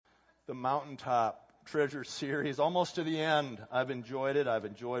the Mountaintop Treasure series, almost to the end. I've enjoyed it. I've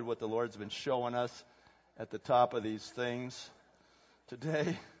enjoyed what the Lord's been showing us at the top of these things.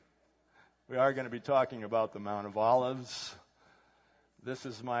 Today, we are going to be talking about the Mount of Olives. This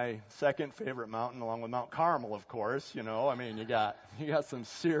is my second favorite mountain, along with Mount Carmel, of course. You know, I mean, you got some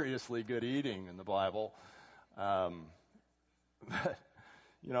seriously good eating in the Bible. But,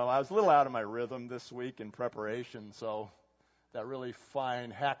 you know, I was a little out of my rhythm this week in preparation, so that really fine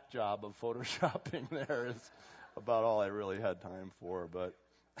hack job of photoshopping there is about all I really had time for. But,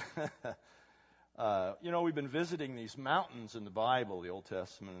 you know, we've been visiting these mountains in the Bible, the Old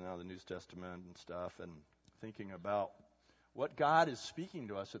Testament and now the New Testament and stuff, and thinking about what God is speaking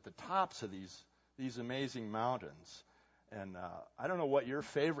to us at the tops of these amazing mountains. And I don't know what your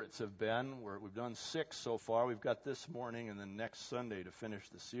favorites have been. We've done 6 so far. We've got this morning and then next Sunday to finish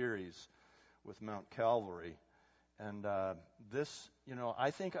the series with Mount Calvary. And this, you know,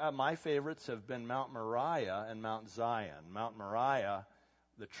 I think my favorites have been Mount Moriah and Mount Zion. Mount Moriah,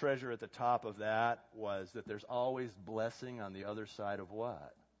 the treasure at the top of that was that there's always blessing on the other side of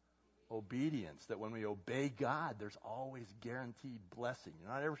what? Obedience. That when we obey God, there's always guaranteed blessing. You're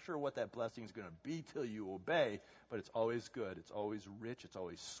not ever sure what that blessing is going to be till you obey, but it's always good. It's always rich. It's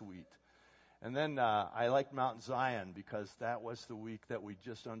always sweet. And then I liked Mount Zion because that was the week that we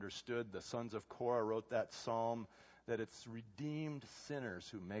just understood. The sons of Korah wrote that psalm that it's redeemed sinners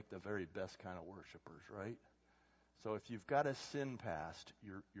who make the very best kind of worshipers, right? So if you've got a sin past,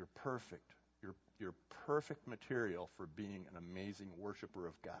 you're perfect. You're perfect material for being an amazing worshiper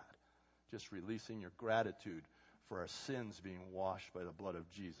of God. Just releasing your gratitude for our sins being washed by the blood of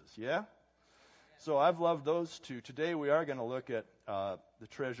Jesus. Yeah? So I've loved those two. Today we are going to look at the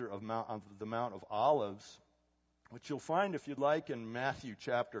treasure of the Mount of Olives, which you'll find, if you'd like, in Matthew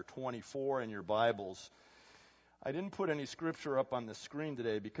chapter 24 in your Bibles. I didn't put any scripture up on the screen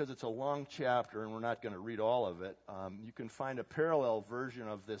today because it's a long chapter and we're not going to read all of it. You can find a parallel version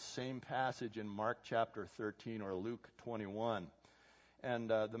of this same passage in Mark chapter 13 or Luke 21. And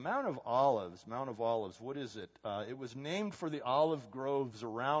the Mount of Olives, what is it? It was named for the olive groves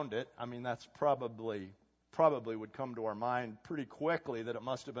around it. I mean, that's probably would come to our mind pretty quickly that it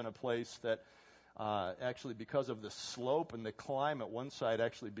must have been a place that actually, because of the slope and the climate, one side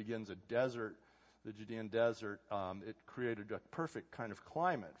actually begins a desert, the Judean desert. It created a perfect kind of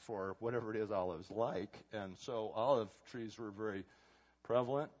climate for whatever it is olives like. And so olive trees were very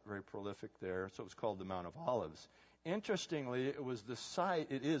prevalent, very prolific there. So it was called the Mount of Olives. Interestingly,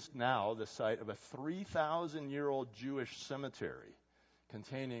 it is now the site of a 3,000-year-old Jewish cemetery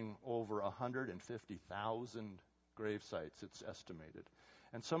containing over 150,000 grave sites, it's estimated.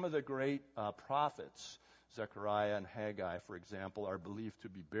 And some of the great prophets, Zechariah and Haggai, for example, are believed to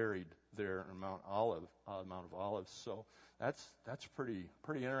be buried there in Mount of Olives. So that's pretty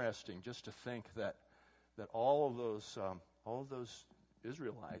interesting, just to think that all of those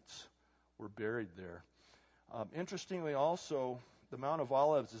Israelites were buried there. Interestingly also, the Mount of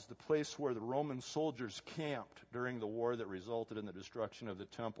Olives is the place where the Roman soldiers camped during the war that resulted in the destruction of the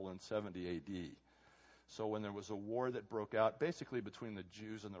temple in 70 A.D. So when there was a war that broke out basically between the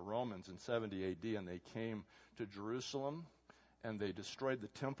Jews and the Romans in 70 A.D. and they came to Jerusalem and they destroyed the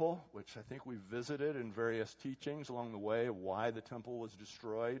temple, which I think we visited in various teachings along the way of why the temple was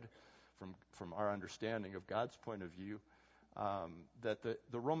destroyed from our understanding of God's point of view. That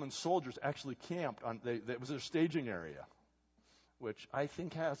the Roman soldiers actually camped on, that was their staging area, which I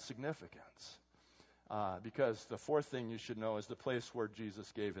think has significance. Because the fourth thing you should know is the place where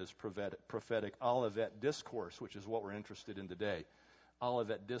Jesus gave his prophetic Olivet Discourse, which is what we're interested in today.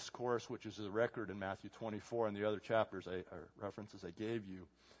 Olivet Discourse, which is the record in Matthew 24 and the other chapters or references I gave you,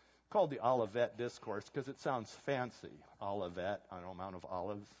 called the Olivet Discourse because it sounds fancy. Olivet, I don't know, Mount of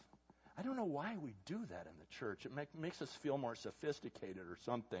Olives. I don't know why we do that in the church. It makes us feel more sophisticated or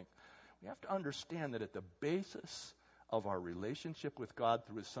something. We have to understand that at the basis of our relationship with God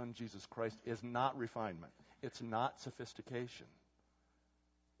through his Son, Jesus Christ, is not refinement. It's not sophistication.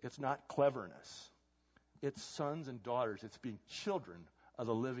 It's not cleverness. It's sons and daughters. It's being children of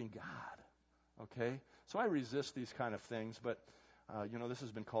the living God. Okay? So I resist these kind of things, but, you know, this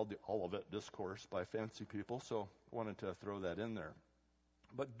has been called the Olivet Discourse by fancy people, so I wanted to throw that in there.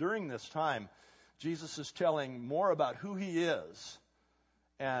 But during this time, Jesus is telling more about who he is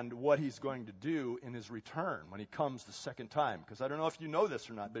and what he's going to do in his return when he comes the second time. Because I don't know if you know this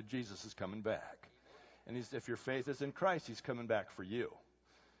or not, but Jesus is coming back. And if your faith is in Christ, he's coming back for you.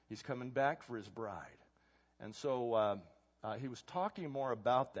 He's coming back for his bride. And so he was talking more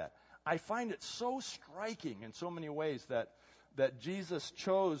about that. I find it so striking in so many ways that Jesus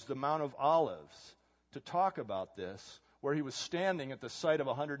chose the Mount of Olives to talk about this where he was standing at the site of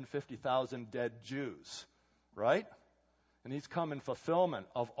 150,000 dead Jews, right? And he's come in fulfillment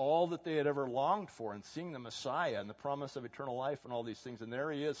of all that they had ever longed for, and seeing the Messiah and the promise of eternal life and all these things. And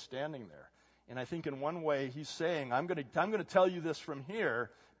there he is standing there. And I think in one way he's saying, I'm going to tell you this from here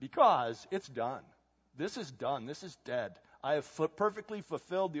because it's done. This is done. This is dead. I have perfectly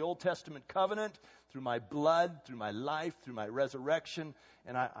fulfilled the Old Testament covenant through my blood, through my life, through my resurrection.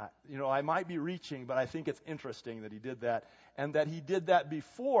 And I might be reaching, but I think it's interesting that he did that. And that he did that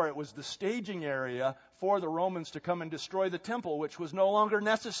before it was the staging area for the Romans to come and destroy the temple, which was no longer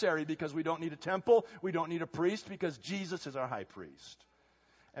necessary because we don't need a temple, we don't need a priest, because Jesus is our high priest.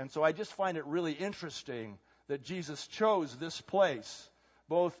 And so I just find it really interesting that Jesus chose this place,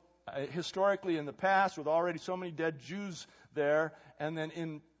 both historically in the past with already so many dead Jews there, and then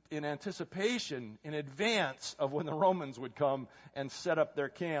in anticipation, in advance of when the Romans would come and set up their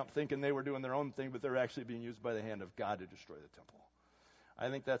camp, thinking they were doing their own thing, but they're actually being used by the hand of God to destroy the temple. I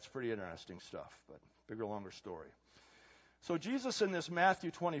think that's pretty interesting stuff, but bigger, longer story. So Jesus in this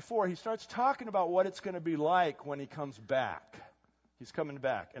Matthew 24, he starts talking about what it's going to be like when he comes back. He's coming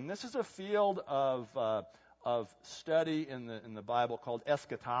back. And this is a field of study in the Bible called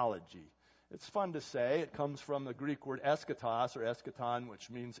eschatology. It's fun to say. It comes from the Greek word eschatos, or eschaton, which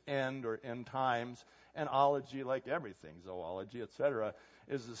means end or end times. And ology, like everything, zoology, etc.,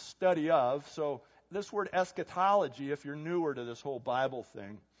 is the study of. So this word eschatology, if you're newer to this whole Bible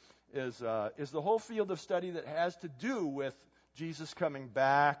thing, is the whole field of study that has to do with Jesus coming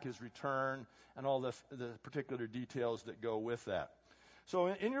back, his return, and all the particular details that go with that. So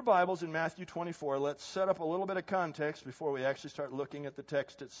in your Bibles, in Matthew 24, let's set up a little bit of context before we actually start looking at the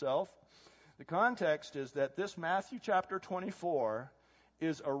text itself. The context is that this Matthew chapter 24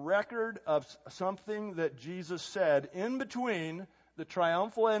 is a record of something that Jesus said in between the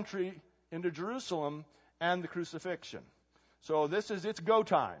triumphal entry into Jerusalem and the crucifixion. So it's go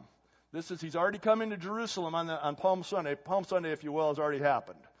time. He's already come into Jerusalem on Palm Sunday. Palm Sunday, if you will, has already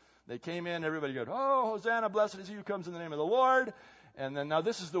happened. They came in, everybody goes, "Oh, Hosanna, blessed is he who comes in the name of the Lord." And then now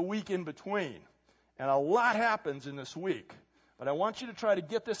this is the week in between. And a lot happens in this week. But I want you to try to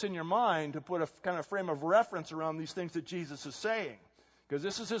get this in your mind to put a kind of frame of reference around these things that Jesus is saying. Because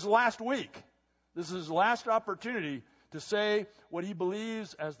this is his last week. This is his last opportunity to say what he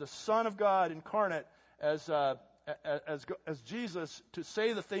believes as the Son of God incarnate, as Jesus, to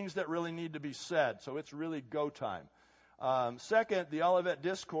say the things that really need to be said. So it's really go time. Second, the Olivet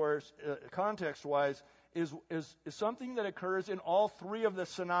Discourse, context-wise, is something that occurs in all three of the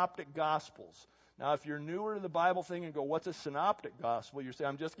synoptic Gospels. Now, if you're newer to the Bible thing and go, what's a synoptic gospel? You say,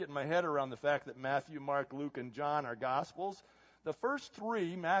 I'm just getting my head around the fact that Matthew, Mark, Luke, and John are Gospels. The first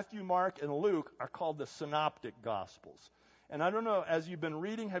three, Matthew, Mark, and Luke, are called the synoptic Gospels. And I don't know, as you've been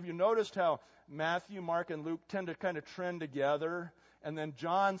reading, have you noticed how Matthew, Mark, and Luke tend to kind of trend together? And then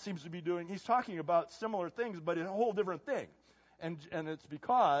John seems to be he's talking about similar things, but in a whole different thing. And it's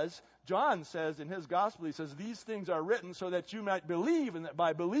because John says in his gospel, he says, these things are written so that you might believe, and that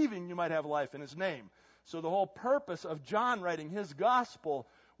by believing you might have life in his name. So the whole purpose of John writing his gospel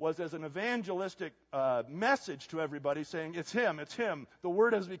was as an evangelistic message to everybody, saying, it's him. The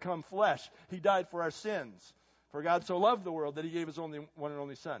Word has become flesh. He died for our sins. For God so loved the world that he gave his only one and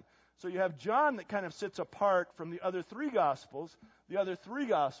only Son. So you have John that kind of sits apart from the other three Gospels. The other three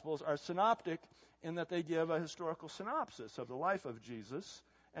Gospels are synoptic in that they give a historical synopsis of the life of Jesus.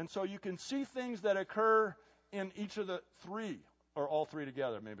 And so you can see things that occur in each of the three, or all three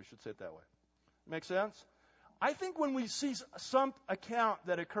together. Maybe I should say it that way. Make sense? I think when we see some account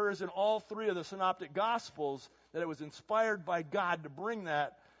that occurs in all three of the synoptic Gospels, that it was inspired by God to bring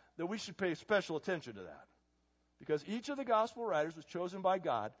that we should pay special attention to that. Because each of the Gospel writers was chosen by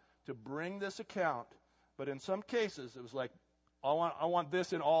God to bring this account, but in some cases it was like, I want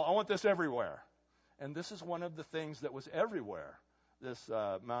this everywhere. And this is one of the things that was everywhere, this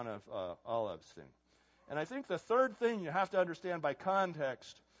Mount of Olives thing. And I think the third thing you have to understand by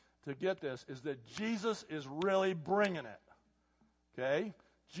context to get this is that Jesus is really bringing it. Okay?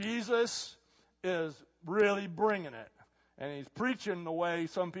 Jesus is really bringing it. And he's preaching the way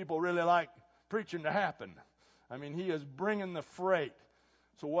some people really like preaching to happen. I mean, he is bringing the freight.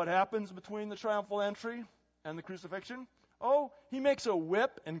 So what happens between the triumphal entry and the crucifixion? Oh, he makes a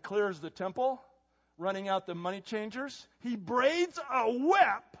whip and clears the temple, running out the money changers. He braids a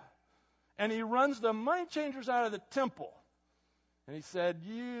whip, and he runs the money changers out of the temple. And he said,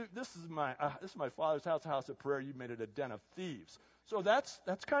 this is my Father's house, a house of prayer. You made it a den of thieves. So that's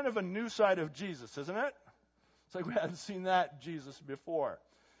kind of a new side of Jesus, isn't it? It's like we hadn't seen that Jesus before.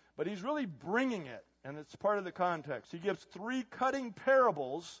 But he's really bringing it, and it's part of the context. He gives three cutting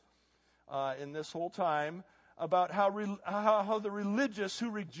parables in this whole time about how the religious who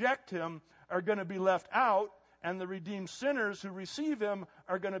reject him are going to be left out, and the redeemed sinners who receive him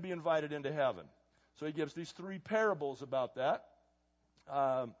are going to be invited into heaven. So he gives these 3 parables about that.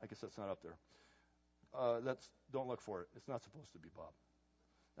 I guess that's not up there. Don't look for it. It's not supposed to be, Bob.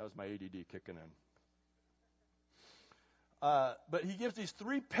 That was my ADD kicking in. But he gives these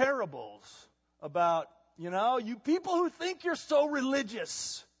 3 parables about, you people who think you're so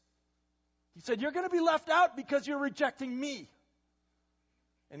religious. He said, you're going to be left out because you're rejecting me.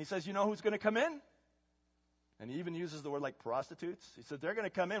 And he says, you know who's going to come in? And he even uses the word like prostitutes. He said, they're going to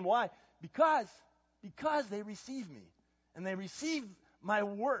come in. Why? Because they receive me. And they receive my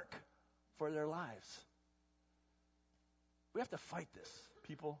work for their lives. We have to fight this,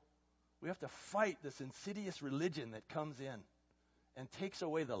 people. We have to fight this insidious religion that comes in and takes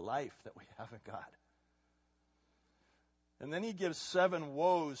away the life that we have in God. And then he gives 7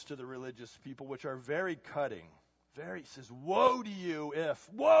 woes to the religious people, which are very cutting. He says, woe to you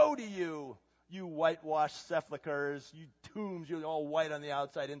woe to you, you whitewashed sepulchres, you tombs, you're all white on the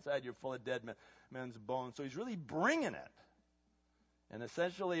outside, inside you're full of dead men's bones. So he's really bringing it. And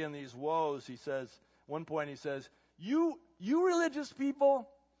essentially in these woes, he says, one point he says, you religious people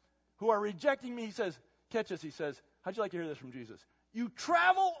who are rejecting me, he says, catch this, he says, how'd you like to hear this from Jesus? You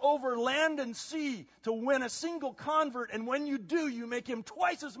travel over land and sea to win a single convert, and when you do, you make him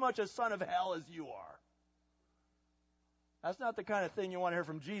twice as much a son of hell as you are. That's not the kind of thing you want to hear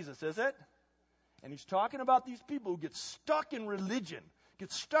from Jesus, is it? And he's talking about these people who get stuck in religion,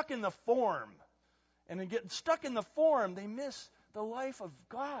 get stuck in the form. And in getting stuck in the form, they miss the life of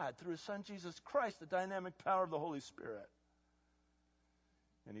God through his Son Jesus Christ, the dynamic power of the Holy Spirit.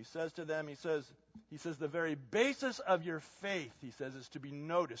 And he says to them, he says, the very basis of your faith, he says, is to be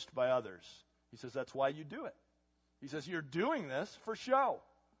noticed by others. He says, that's why you do it. He says, you're doing this for show.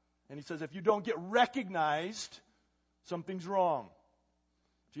 And he says, if you don't get recognized, something's wrong.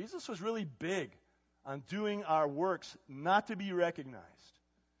 Jesus was really big on doing our works not to be recognized.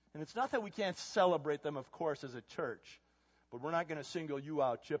 And it's not that we can't celebrate them, of course, as a church. But we're not going to single you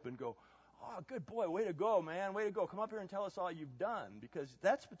out, Chip, and go, oh, good boy, way to go, man, way to go. Come up here and tell us all you've done, because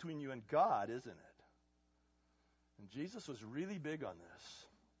that's between you and God, isn't it? And Jesus was really big on this.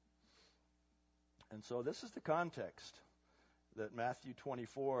 And so this is the context that Matthew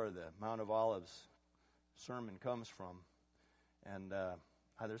 24, the Mount of Olives sermon, comes from. And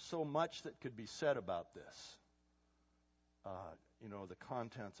there's so much that could be said about this, the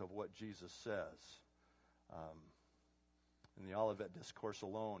contents of what Jesus says. In the Olivet Discourse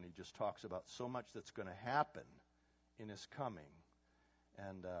alone, he just talks about so much that's going to happen in his coming.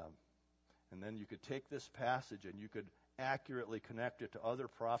 And then you could take this passage and you could accurately connect it to other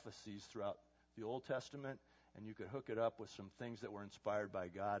prophecies throughout the Old Testament, and you could hook it up with some things that were inspired by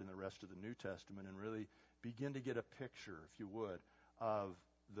God in the rest of the New Testament and really begin to get a picture, if you would, of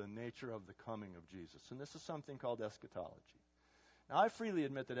the nature of the coming of Jesus. And this is something called eschatology. Now, I freely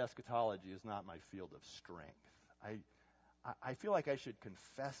admit that eschatology is not my field of strength. I feel like I should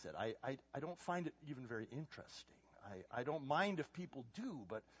confess it. I don't find it even very interesting. I don't mind if people do,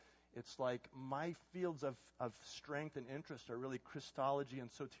 but it's like my fields of strength and interest are really Christology and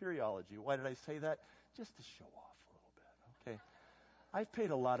soteriology. Why did I say that? Just to show off a little bit, okay? I've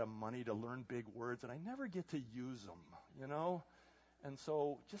paid a lot of money to learn big words, and I never get to use them, And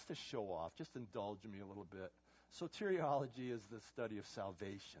so just to show off, just indulge me a little bit. Soteriology is the study of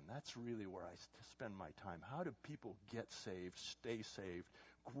salvation. That's really where I spend my time. How do people get saved, stay saved,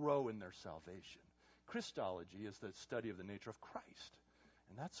 grow in their salvation? Christology is the study of the nature of Christ.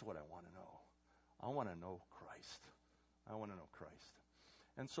 And that's what I want to know. I want to know Christ. I want to know Christ.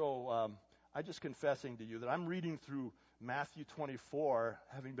 And so I'm just confessing to you that I'm reading through Matthew 24,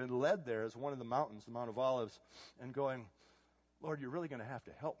 having been led there as one of the mountains, the Mount of Olives, and going, Lord, you're really going to have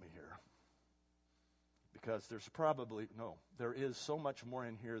to help me here. Because there is so much more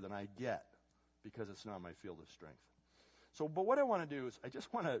in here than I get, because it's not my field of strength. But what I want to do is I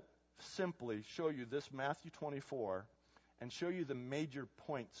just want to simply show you this Matthew 24 and show you the major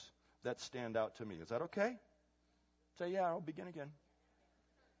points that stand out to me. Is that okay? Say, yeah, I'll begin again.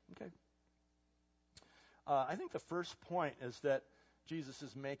 Okay. I think the first point is that Jesus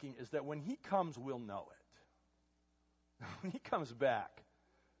is making is that when he comes, we'll know it. When he comes back,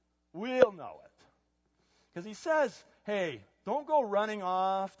 we'll know it. Because he says, hey, don't go running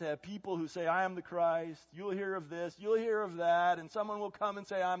off to people who say, I am the Christ. You'll hear of this, you'll hear of that, and someone will come and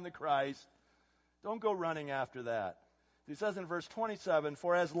say, I'm the Christ. Don't go running after that. He says in verse 27,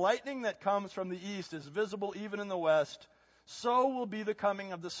 for as lightning that comes from the east is visible even in the west, so will be the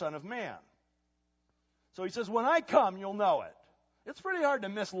coming of the Son of Man. So he says, when I come, you'll know it. It's pretty hard to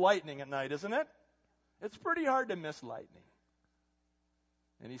miss lightning at night, isn't it? It's pretty hard to miss lightning.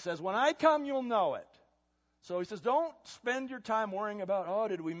 And he says, when I come, you'll know it. So he says, don't spend your time worrying about, oh,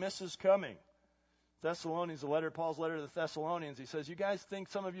 did we miss his coming? Thessalonians, Paul's letter to the Thessalonians, he says, you guys think,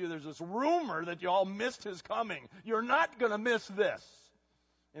 some of you, there's this rumor that you all missed his coming. You're not going to miss this.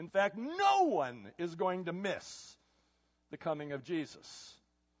 In fact, no one is going to miss the coming of Jesus.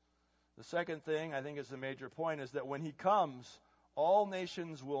 The second thing, I think is the major point, is that when he comes, all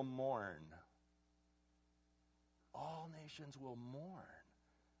nations will mourn. All nations will mourn.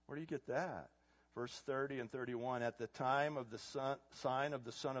 Where do you get that? Verse 30 and 31, at the time of the sign of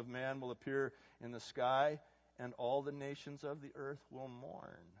the Son of Man will appear in the sky, and all the nations of the earth will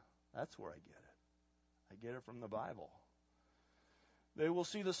mourn. That's where I get it. I get it from the Bible. They will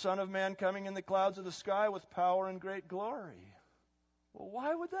see the Son of Man coming in the clouds of the sky with power and great glory. Well,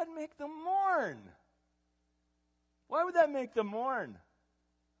 why would that make them mourn? Why would that make them mourn?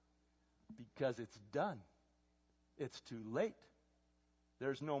 Because it's done. It's too late.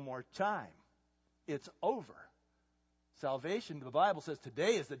 There's no more time. It's over. Salvation, the Bible says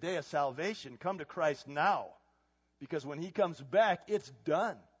today is the day of salvation. Come to Christ now. Because when he comes back, it's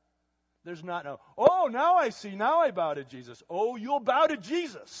done. There's not no, oh, now I see, now I bow to Jesus. Oh, you'll bow to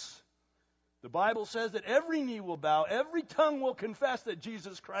Jesus. The Bible says that every knee will bow, every tongue will confess that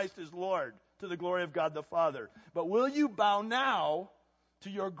Jesus Christ is Lord, to the glory of God the Father. But will you bow now to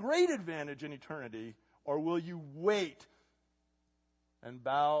your great advantage in eternity, or will you wait and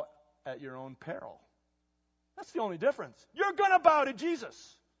bow at your own peril? That's the only difference. You're going to bow to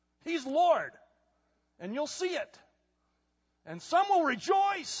Jesus. He's Lord. And you'll see it. And some will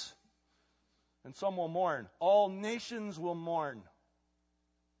rejoice. And some will mourn. All nations will mourn.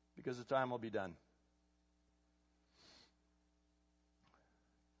 Because the time will be done.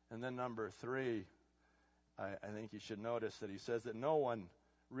 And then number 3, I think you should notice that he says that no one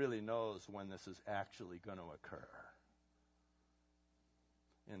really knows when this is actually going to occur.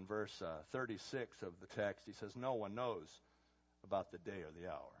 In verse 36 of the text, he says, no one knows about the day or the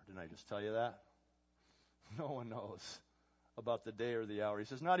hour. Didn't I just tell you that? No one knows about the day or the hour. He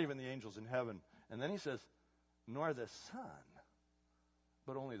says, not even the angels in heaven. And then he says, nor the Son,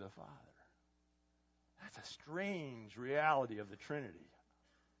 but only the Father. That's a strange reality of the Trinity.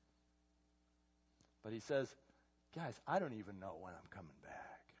 But he says, guys, I don't even know when I'm coming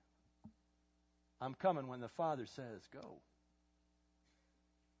back. I'm coming when the Father says go.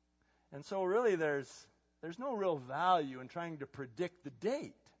 And so really there's no real value in trying to predict the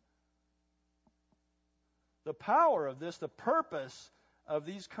date. The power of this, the purpose of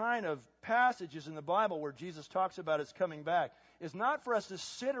these kind of passages in the Bible where Jesus talks about his coming back, is not for us to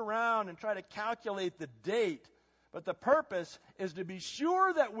sit around and try to calculate the date, but the purpose is to be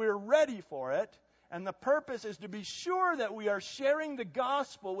sure that we're ready for it, and the purpose is to be sure that we are sharing the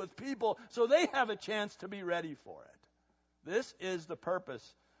gospel with people so they have a chance to be ready for it. This is the purpose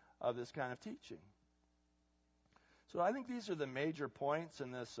of this kind of teaching. So I think these are the major points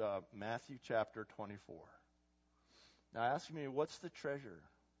in this Matthew chapter 24. Now ask me, what's the treasure?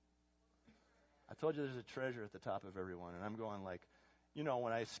 I told you there's a treasure at the top of everyone, and I'm going like,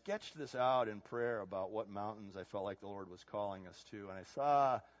 when I sketched this out in prayer about what mountains I felt like the Lord was calling us to, and I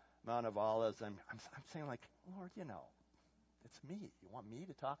saw Mount of Olives, I'm saying like, Lord, it's me. You want me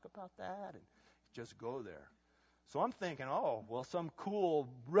to talk about that? And just go there. So I'm thinking, some cool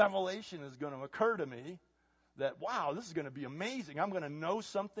revelation is going to occur to me that, wow, this is going to be amazing. I'm going to know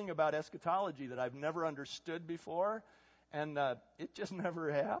something about eschatology that I've never understood before. And it just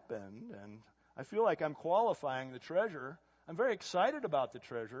never happened. And I feel like I'm qualifying the treasure. I'm very excited about the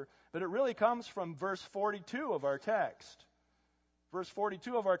treasure, but it really comes from verse 42 of our text. Verse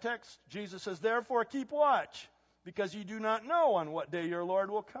 42 of our text, Jesus says, therefore keep watch, because you do not know on what day your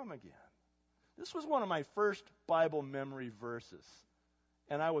Lord will come again. This was one of my first Bible memory verses,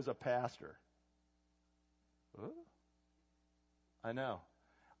 and I was a pastor. Huh? I know.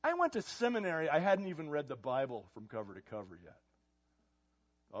 I went to seminary. I hadn't even read the Bible from cover to cover yet.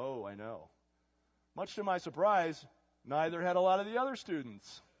 Oh, I know. Much to my surprise, neither had a lot of the other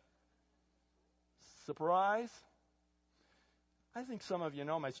students. Surprise? I think some of you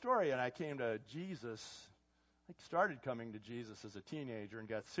know my story, and I came to Jesus. I started coming to Jesus as a teenager and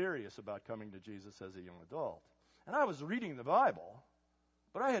got serious about coming to Jesus as a young adult. And I was reading the Bible,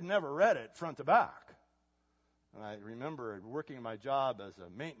 but I had never read it front to back. And I remember working my job as a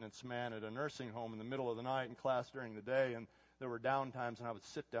maintenance man at a nursing home in the middle of the night in class during the day, and there were down times, and I would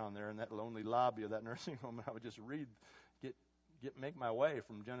sit down there in that lonely lobby of that nursing home, and I would just read, make my way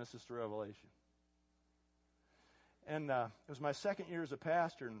from Genesis to Revelation. And it was my second year as a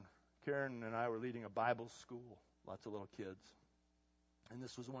pastor, and Karen and I were leading a Bible school, lots of little kids. And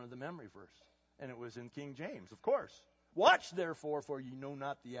this was one of the memory verses. And it was in King James, of course. Watch, therefore, for ye know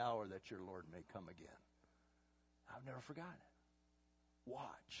not the hour that your Lord may come again. I've never forgotten it.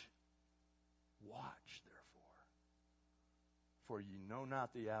 Watch. Watch, therefore, for ye know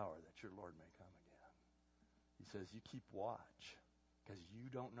not the hour that your Lord may come again. He says, you keep watch, because you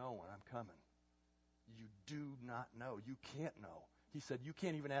don't know when I'm coming. You do not know. You can't know. He said, you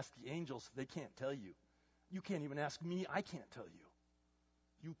can't even ask the angels. They can't tell you. You can't even ask me. I can't tell you.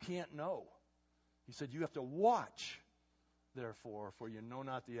 You can't know. He said, you have to watch, therefore, for you know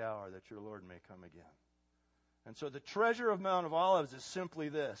not the hour that your Lord may come again. And so the treasure of Mount of Olives is simply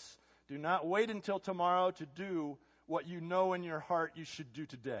this. Do not wait until tomorrow to do what you know in your heart you should do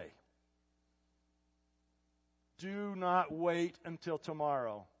today. Do not wait until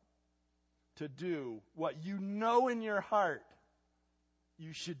tomorrow to do what you know in your heart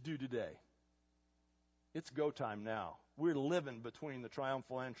you should do today. It's go time now. We're living between the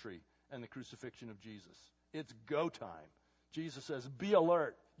triumphal entry and the crucifixion of Jesus. It's go time. Jesus says, be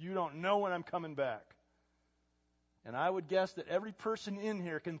alert. You don't know when I'm coming back. And I would guess that every person in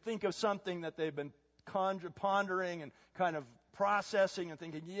here can think of something that they've been pondering and kind of processing and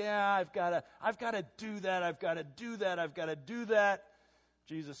thinking, yeah, I've got to do that, I've got to do that, I've got to do that.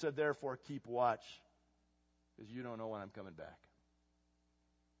 Jesus said, therefore, keep watch, because you don't know when I'm coming back.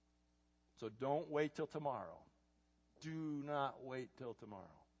 So don't wait till tomorrow. Do not wait till tomorrow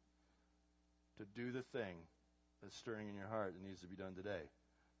to do the thing that's stirring in your heart that needs to be done today.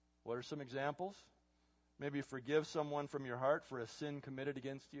 What are some examples? Maybe forgive someone from your heart for a sin committed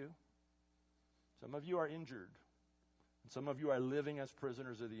against you. Some of you are injured. And some of you are living as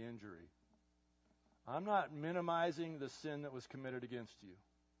prisoners of the injury. I'm not minimizing the sin that was committed against you.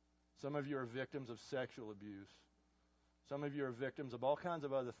 Some of you are victims of sexual abuse. Some of you are victims of all kinds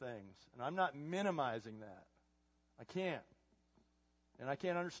of other things. And I'm not minimizing that. I can't. And I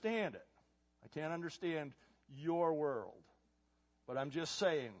can't understand it. I can't understand your world. But I'm just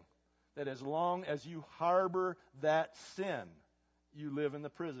saying that as long as you harbor that sin, you live in the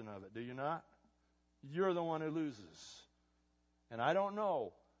prison of it, do you not? You're the one who loses. And I don't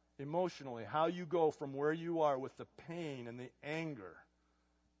know emotionally how you go from where you are with the pain and the anger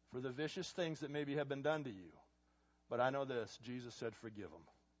for the vicious things that maybe have been done to you. But I know this. Jesus said, forgive them.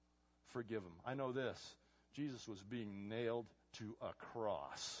 Forgive them. I know this. Jesus was being nailed to a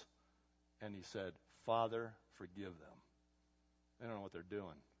cross. And he said, Father, forgive them. They don't know what they're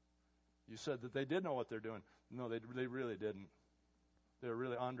doing. You said that they did know what they're doing. No, they really didn't. They're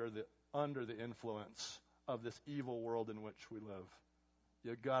really under the influence of this evil world in which we live.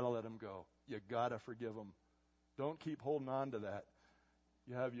 You got to let them go. You got to forgive them. Don't keep holding on to that.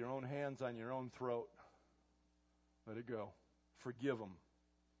 You have your own hands on your own throat. Let it go. Forgive them.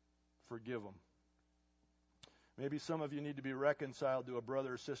 Forgive them. Maybe some of you need to be reconciled to a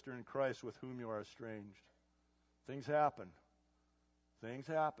brother or sister in Christ with whom you are estranged. Things happen. Things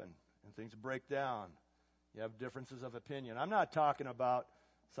happen. And things break down. You have differences of opinion. I'm not talking about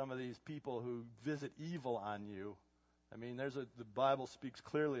some of these people who visit evil on you. I mean, the Bible speaks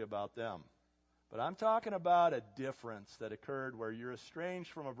clearly about them. But I'm talking about a difference that occurred where you're estranged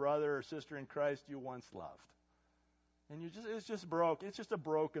from a brother or sister in Christ you once loved. And it's just broke. It's just a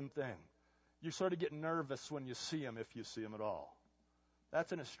broken thing. You sort of get nervous when you see them, if you see them at all.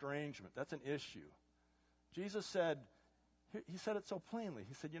 That's an estrangement. That's an issue. Jesus said, he said it so plainly.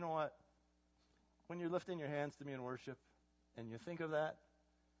 He said, you know what? When you're lifting your hands to me in worship and you think of that,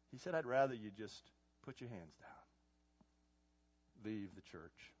 he said, I'd rather you just put your hands down. Leave the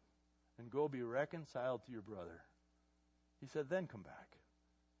church and go be reconciled to your brother. He said, then come back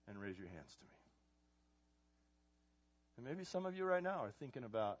and raise your hands to me. And maybe some of you right now are thinking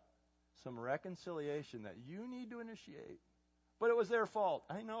about some reconciliation that you need to initiate. But it was their fault.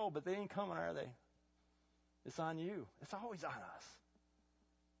 I know, but they ain't coming, are they? It's on you. It's always on us.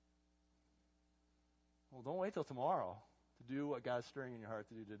 Well, don't wait till tomorrow to do what God's stirring in your heart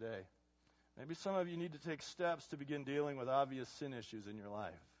to do today. Maybe some of you need to take steps to begin dealing with obvious sin issues in your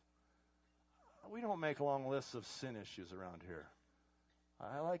life. We don't make long lists of sin issues around here.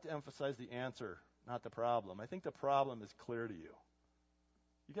 I like to emphasize the answer, not the problem. I think the problem is clear to you.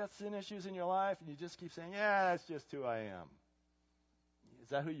 You got sin issues in your life and you just keep saying, yeah, that's just who I am. Is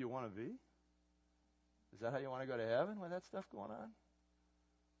that who you want to be? Is that how you want to go to heaven with that stuff going on?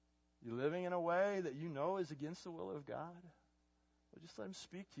 You living in a way that you know is against the will of God? Well, just let him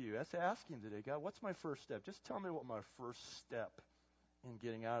speak to you. That's asking him today, God, what's my first step? Just tell me what my first step in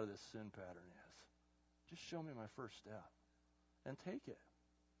getting out of this sin pattern is. Just show me my first step and take it.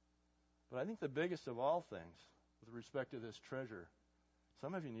 But I think the biggest of all things with respect to this treasure,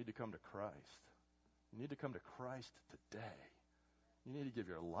 some of you need to come to Christ. You need to come to Christ today. You need to give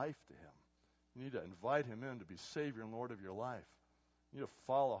your life to him. You need to invite him in to be Savior and Lord of your life. You need to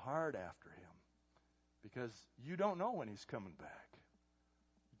follow hard after him because you don't know when he's coming back.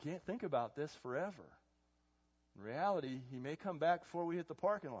 You can't think about this forever. In reality, he may come back before we hit the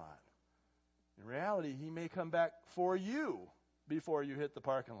parking lot. In reality, he may come back for you before you hit the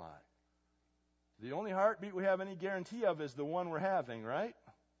parking lot. The only heartbeat we have any guarantee of is the one we're having, right?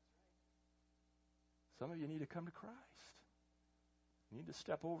 Some of you need to come to Christ. You need to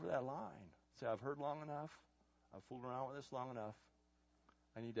step over that line. Say, I've heard long enough. I've fooled around with this long enough.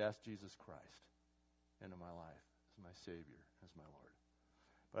 I need to ask Jesus Christ into my life as my Savior, as my Lord.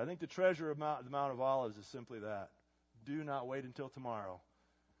 But I think the treasure of the Mount of Olives is simply that. Do not wait until tomorrow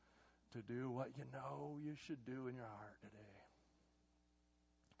to do what you know you should do in your heart today.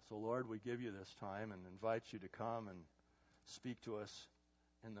 So, Lord, we give you this time and invite you to come and speak to us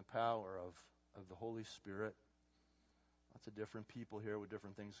in the power of the Holy Spirit. Lots of different people here with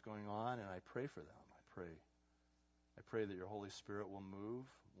different things going on, and I pray for them. I pray that your Holy Spirit will move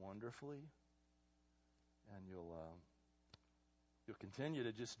wonderfully, and you'll continue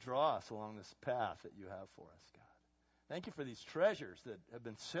to just draw us along this path that you have for us, God. Thank you for these treasures that have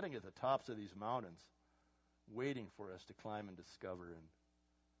been sitting at the tops of these mountains, waiting for us to climb and discover. And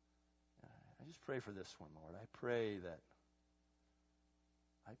I just pray for this one, Lord. I pray that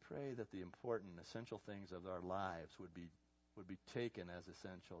the important, essential things of our lives would be taken as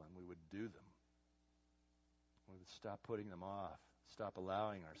essential, and we would do them. We would stop putting them off, stop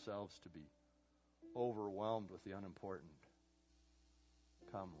allowing ourselves to be overwhelmed with the unimportant.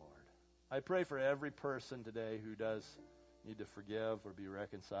 Come, Lord. I pray for every person today who does need to forgive or be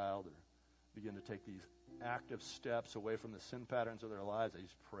reconciled or begin to take these active steps away from the sin patterns of their lives. I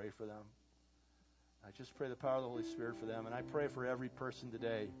just pray for them. I just pray the power of the Holy Spirit for them. And I pray for every person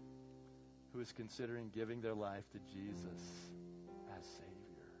today who is considering giving their life to Jesus as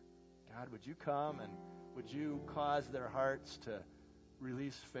Savior. God, would you come and would you cause their hearts to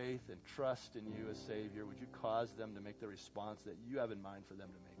release faith and trust in you as Savior? Would you cause them to make the response that you have in mind for them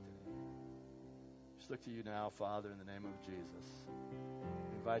to make today? Just look to you now, Father, in the name of Jesus.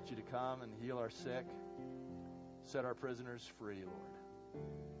 We invite you to come and heal our sick, set our prisoners free, Lord.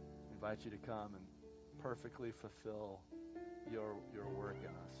 We invite you to come and perfectly fulfill your work in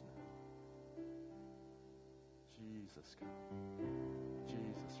us now. Jesus, come.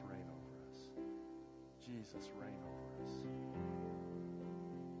 Jesus, reign over us. Jesus, reign over us.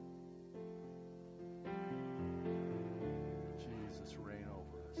 Jesus, reign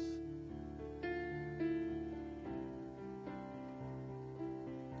over us.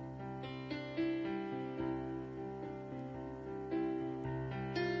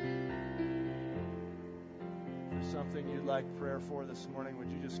 If there's something you'd like prayer for this morning,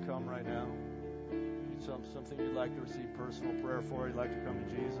 would you just come right now? Something you'd like to receive personal prayer for, you'd like to come to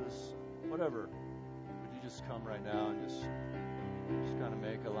Jesus, whatever, would you just come right now and just kind of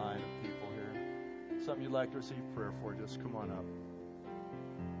make a line of people here? Something you'd like to receive prayer for, just come on up.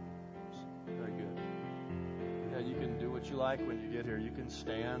 Very good. Yeah, you can do what you like when you get here. You can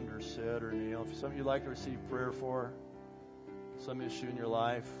stand or sit or kneel. If something you'd like to receive prayer for, some issue in your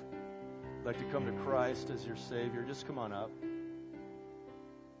life, you'd like to come to Christ as your Savior, just come on up.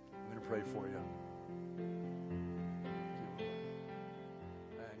 I'm going to pray for you.